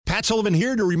Matt Sullivan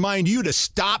here to remind you to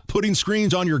stop putting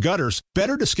screens on your gutters.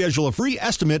 Better to schedule a free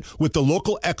estimate with the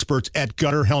local experts at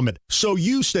Gutter Helmet so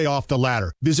you stay off the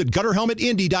ladder. Visit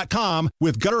GutterHelmetIndy.com.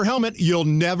 With Gutter Helmet, you'll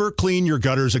never clean your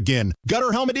gutters again.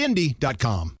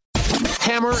 GutterHelmetIndy.com.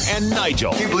 Hammer and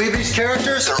Nigel. Can you believe these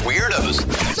characters are weirdos?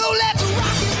 So let's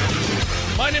rock it!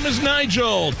 My name is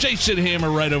Nigel. Jason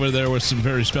Hammer right over there with some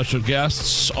very special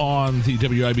guests on the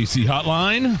WIBC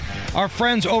hotline. Our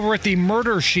friends over at the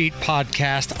Murder Sheet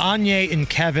podcast, Anya and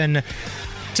Kevin.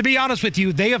 To be honest with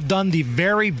you, they have done the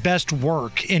very best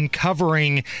work in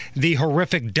covering the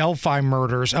horrific Delphi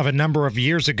murders of a number of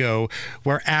years ago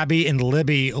where Abby and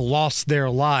Libby lost their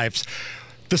lives.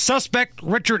 The suspect,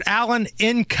 Richard Allen,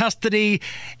 in custody.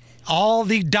 All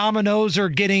the dominoes are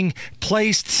getting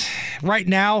placed right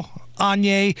now,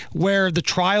 Anya, where the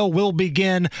trial will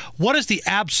begin. What is the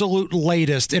absolute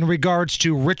latest in regards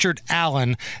to Richard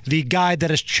Allen, the guy that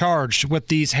is charged with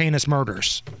these heinous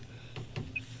murders?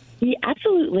 The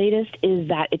absolute latest is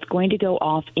that it's going to go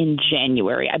off in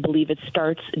January. I believe it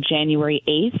starts January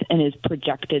 8th and is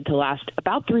projected to last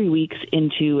about 3 weeks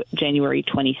into January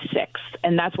 26th.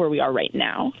 And that's where we are right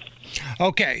now.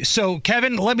 Okay, so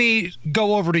Kevin, let me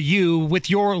go over to you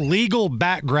with your legal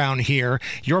background here,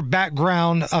 your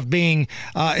background of being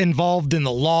involved in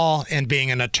the law and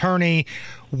being an attorney.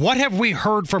 What have we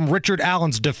heard from Richard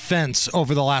Allen's defense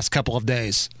over the last couple of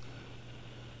days?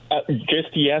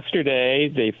 Just yesterday,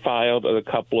 they filed a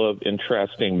couple of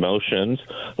interesting motions.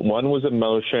 One was a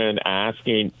motion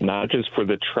asking not just for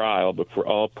the trial, but for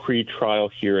all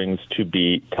pretrial hearings to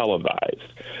be televised.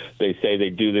 They say they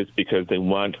do this because they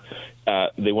want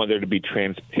there to be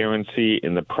transparency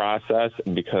in the process,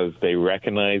 and because they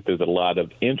recognize there's a lot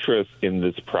of interest in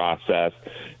this process,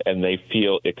 and they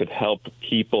feel it could help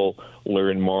people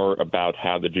learn more about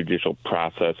how the judicial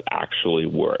process actually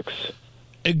works.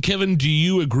 And Kevin, do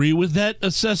you agree with that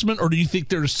assessment, or do you think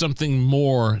there's something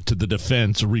more to the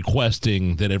defense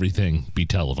requesting that everything be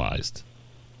televised?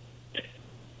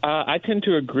 I tend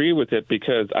to agree with it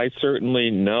because I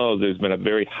certainly know there's been a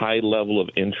very high level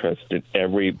of interest in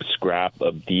every scrap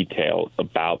of detail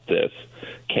about this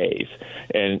case.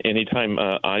 And anytime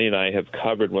Anya and I have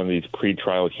covered one of these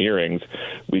pretrial hearings,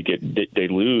 we get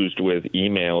deluged with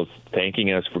emails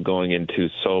thanking us for going into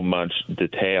so much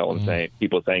detail and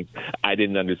people saying, I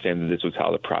didn't understand that this was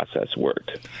how the process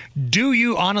worked. Do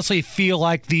you honestly feel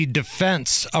like the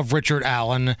defense of Richard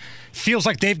Allen feels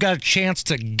like they've got a chance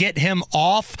to get him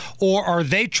off, or are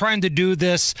they trying to do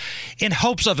this in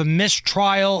hopes of a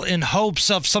mistrial, in hopes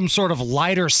of some sort of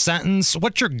lighter sentence?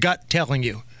 What's your gut telling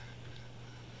you?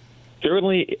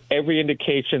 Certainly, every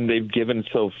indication they've given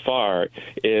so far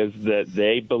is that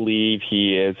they believe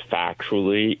he is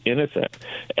factually innocent,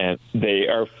 and they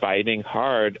are fighting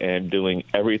hard and doing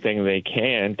everything they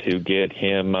can to get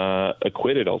him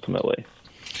acquitted ultimately.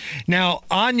 Now,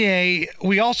 Anya,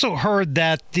 we also heard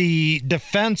that the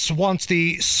defense wants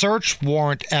the search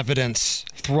warrant evidence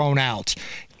thrown out.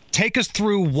 Take us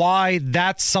through why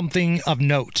that's something of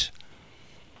note.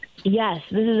 Yes,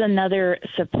 this is another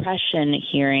suppression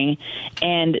hearing,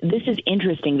 and this is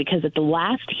interesting because at the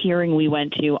last hearing we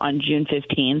went to on June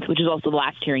 15th, which is also the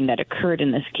last hearing that occurred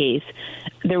in this case,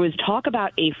 there was talk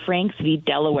about a Franks v.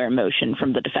 Delaware motion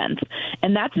from the defense,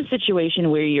 and that's a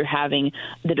situation where you're having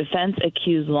the defense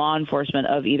accuse law enforcement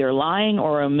of either lying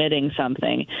or omitting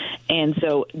something, and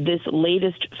so this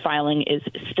latest filing is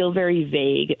still very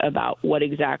vague about what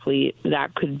exactly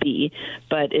that could be,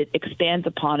 but it expands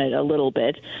upon it a little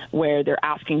bit, where they're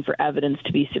asking for evidence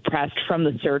to be suppressed from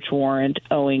the search warrant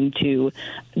owing to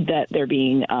that there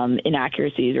being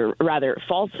inaccuracies, or rather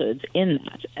falsehoods in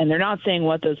that. And they're not saying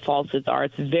what those falsehoods are.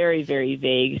 It's very, very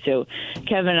vague. So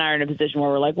Kevin and I are in a position where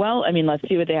we're like, well, I mean, let's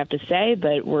see what they have to say,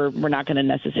 but we're not going to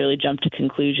necessarily jump to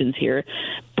conclusions here.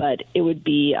 But it would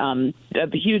be a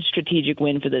huge strategic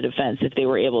win for the defense if they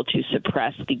were able to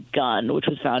suppress the gun, which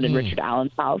was found in Richard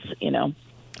Allen's house, you know.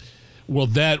 Well,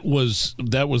 that was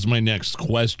my next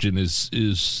question.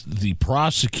 Is the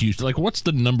prosecution, like, what's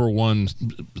the number one,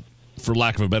 for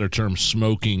lack of a better term,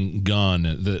 smoking gun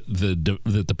that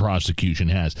the prosecution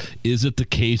has? Is it the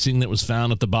casing that was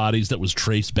found at the bodies that was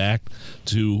traced back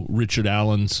to Richard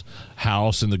Allen's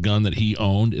house and the gun that he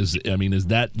owned? Is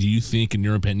that, do you think, in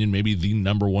your opinion, maybe the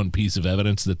number one piece of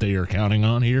evidence that they are counting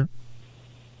on here?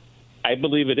 I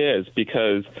believe it is,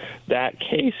 because that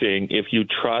casing, if you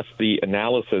trust the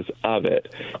analysis of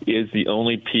it, is the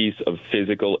only piece of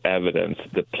physical evidence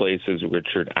that places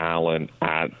Richard Allen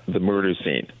at the murder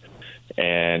scene.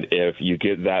 And if you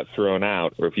get that thrown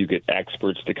out, or if you get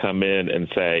experts to come in and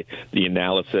say the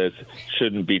analysis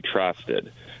shouldn't be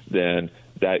trusted, then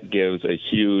that gives a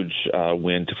huge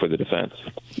win for the defense.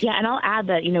 Yeah, and I'll add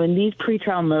that, in these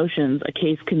pretrial motions, a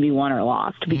case can be won or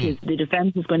lost because the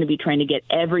defense is going to be trying to get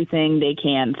everything they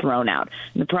can thrown out.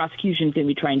 And the prosecution is going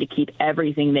to be trying to keep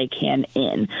everything they can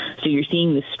in. So you're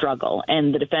seeing this struggle.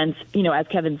 And the defense, as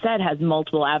Kevin said, has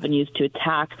multiple avenues to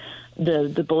attack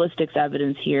the ballistics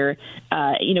evidence here.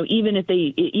 Even if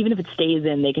it stays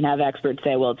in, they can have experts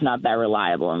say, well, it's not that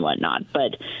reliable and whatnot.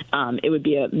 But it would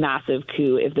be a massive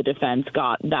coup if the defense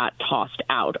got that tossed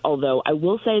out. Although I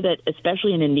will say that,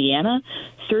 especially in Indiana,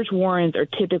 search warrants are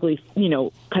typically,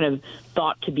 kind of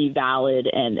thought to be valid,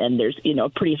 and there's, a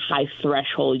pretty high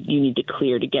threshold you need to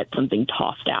clear to get something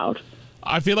tossed out.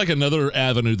 I feel like another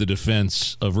avenue the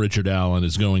defense of Richard Allen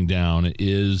is going down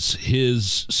is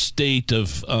his state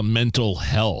of mental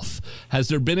health. Has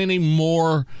there been any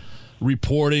more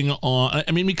reporting on?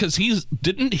 I mean, because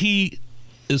didn't he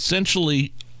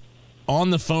essentially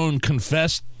on the phone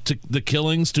confess to the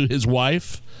killings to his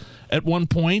wife at one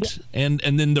point, and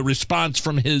then the response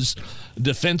from his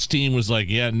defense team was like,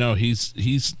 yeah, no,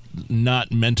 he's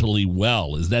not mentally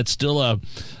well. Is that still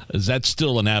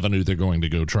an avenue they're going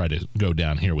to try to go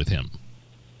down here with him?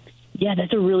 Yeah,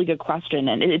 that's a really good question.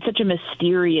 And it's such a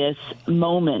mysterious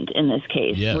moment in this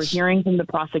case. Yes. We're hearing from the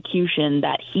prosecution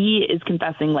that he is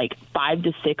confessing like 5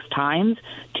 to 6 times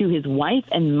to his wife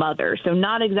and mother. So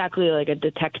not exactly like a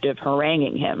detective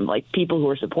haranguing him, like people who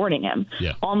are supporting him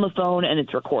on the phone, and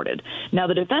it's recorded. Now,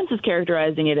 the defense is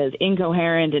characterizing it as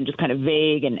incoherent and just kind of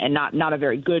vague and not a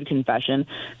very good confession.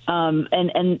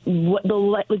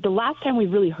 The last time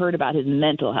we've really heard about his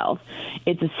mental health,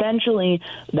 it's essentially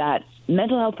that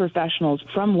mental health professionals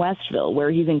from Westville, where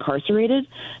he's incarcerated,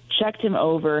 checked him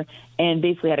over and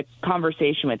basically had a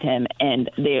conversation with him, and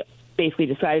they basically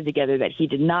decided together that he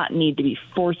did not need to be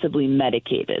forcibly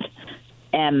medicated.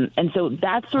 And so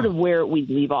that's sort of where we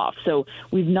leave off. So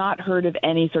we've not heard of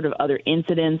any sort of other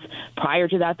incidents. Prior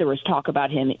to that, there was talk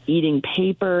about him eating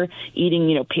papers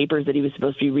that he was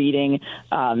supposed to be reading,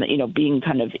 being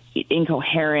kind of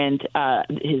incoherent.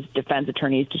 His defense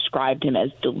attorneys described him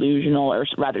as delusional, or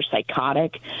rather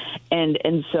psychotic.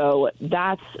 And so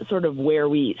that's sort of where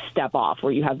we step off,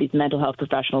 where you have these mental health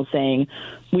professionals saying,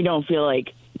 we don't feel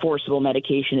like forcible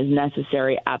medication is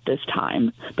necessary at this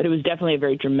time. But it was definitely a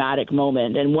very dramatic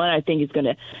moment, and one I think is going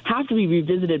to have to be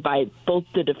revisited by both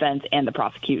the defense and the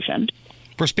prosecution.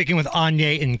 We're speaking with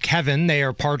Anya and Kevin. They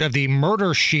are part of the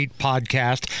Murder Sheet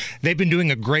podcast. They've been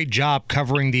doing a great job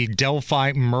covering the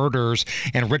Delphi murders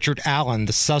and Richard Allen,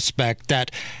 the suspect that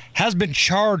has been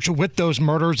charged with those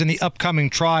murders in the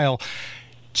upcoming trial.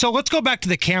 So let's go back to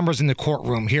the cameras in the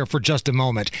courtroom here for just a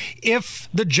moment. If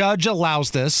the judge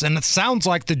allows this, and it sounds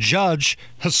like the judge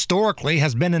historically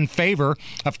has been in favor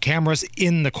of cameras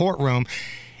in the courtroom,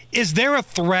 is there a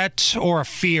threat, or a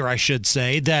fear, I should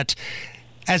say, that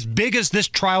as big as this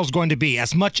trial is going to be,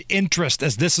 as much interest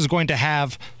as this is going to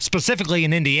have, specifically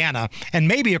in Indiana, and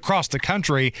maybe across the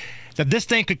country, that this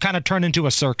thing could kind of turn into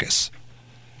a circus?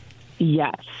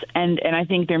 Yes, and I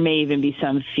think there may even be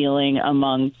some feeling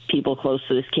among people close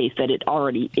to this case that it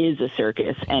already is a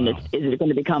circus, and is it going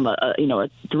to become a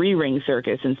 3-ring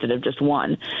circus instead of just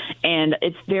one? And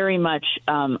it's very much,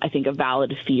 I think, a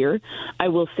valid fear. I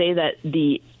will say that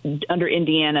under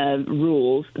Indiana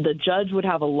rules, the judge would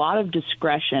have a lot of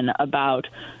discretion about,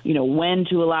 when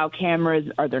to allow cameras.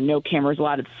 Are there no cameras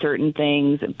allowed at certain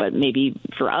things, but maybe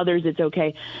for others it's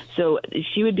okay? So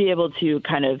she would be able to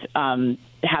kind of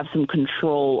have some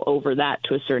control over that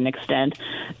to a certain extent.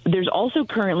 There's also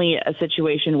currently a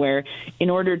situation where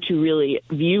in order to really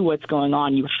view what's going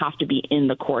on, you have to be in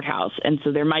the courthouse. And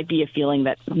so there might be a feeling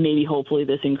that maybe hopefully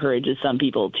this encourages some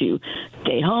people to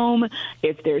stay home.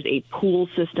 If there's a pool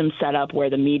system set up where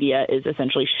the media is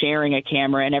essentially sharing a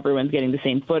camera and everyone's getting the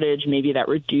same footage, maybe that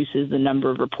reduces the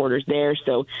number of reporters there.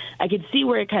 So I could see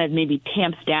where it kind of maybe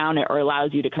tamps down or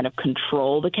allows you to kind of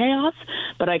control the chaos.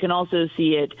 But I can also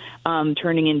see it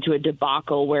turning into a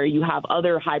debacle where you have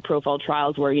other high-profile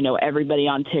trials where, everybody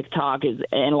on TikTok is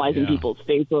analyzing people's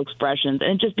facial expressions,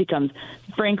 and it just becomes,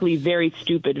 frankly, very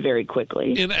stupid very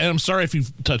quickly. And I'm sorry if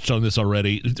you've touched on this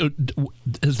already.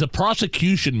 Has the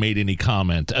prosecution made any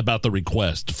comment about the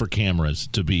request for cameras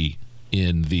to be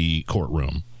in the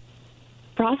courtroom?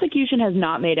 Prosecution has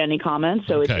not made any comments,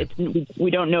 so we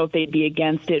don't know if they'd be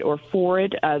against it or for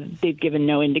it. They've given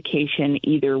no indication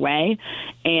either way.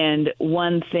 And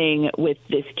one thing with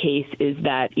this case is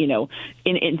that,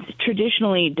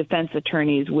 traditionally defense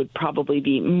attorneys would probably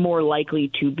be more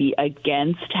likely to be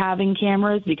against having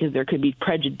cameras because there could be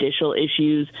prejudicial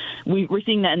issues. We're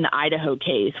seeing that in the Idaho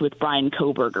case with Brian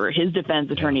Koberger. His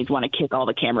defense attorneys want to kick all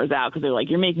the cameras out because they're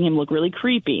like, you're making him look really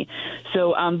creepy.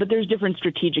 So, but there's different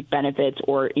strategic benefits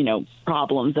or,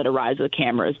 problems that arise with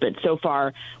cameras. But so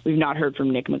far, we've not heard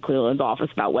from Nick McClelland's office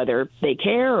about whether they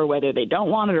care or whether they don't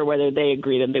want it or whether they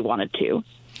agree that they want it too.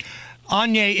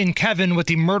 Anya and Kevin with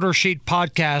the Murder Sheet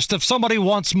podcast. If somebody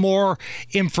wants more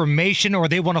information or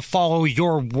they want to follow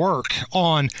your work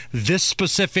on this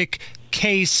specific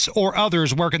case or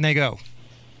others, where can they go?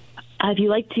 If you'd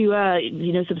like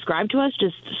to, subscribe to us,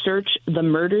 just search The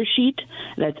Murder Sheet.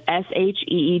 That's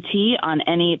SHEET on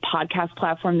any podcast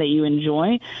platform that you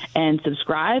enjoy, and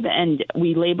subscribe. And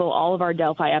we label all of our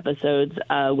Delphi episodes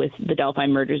with the Delphi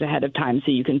murders ahead of time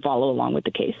so you can follow along with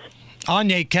the case.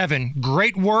 Anya, Kevin,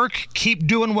 great work. Keep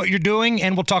doing what you're doing,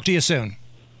 and we'll talk to you soon.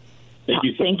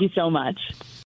 Thank you so much.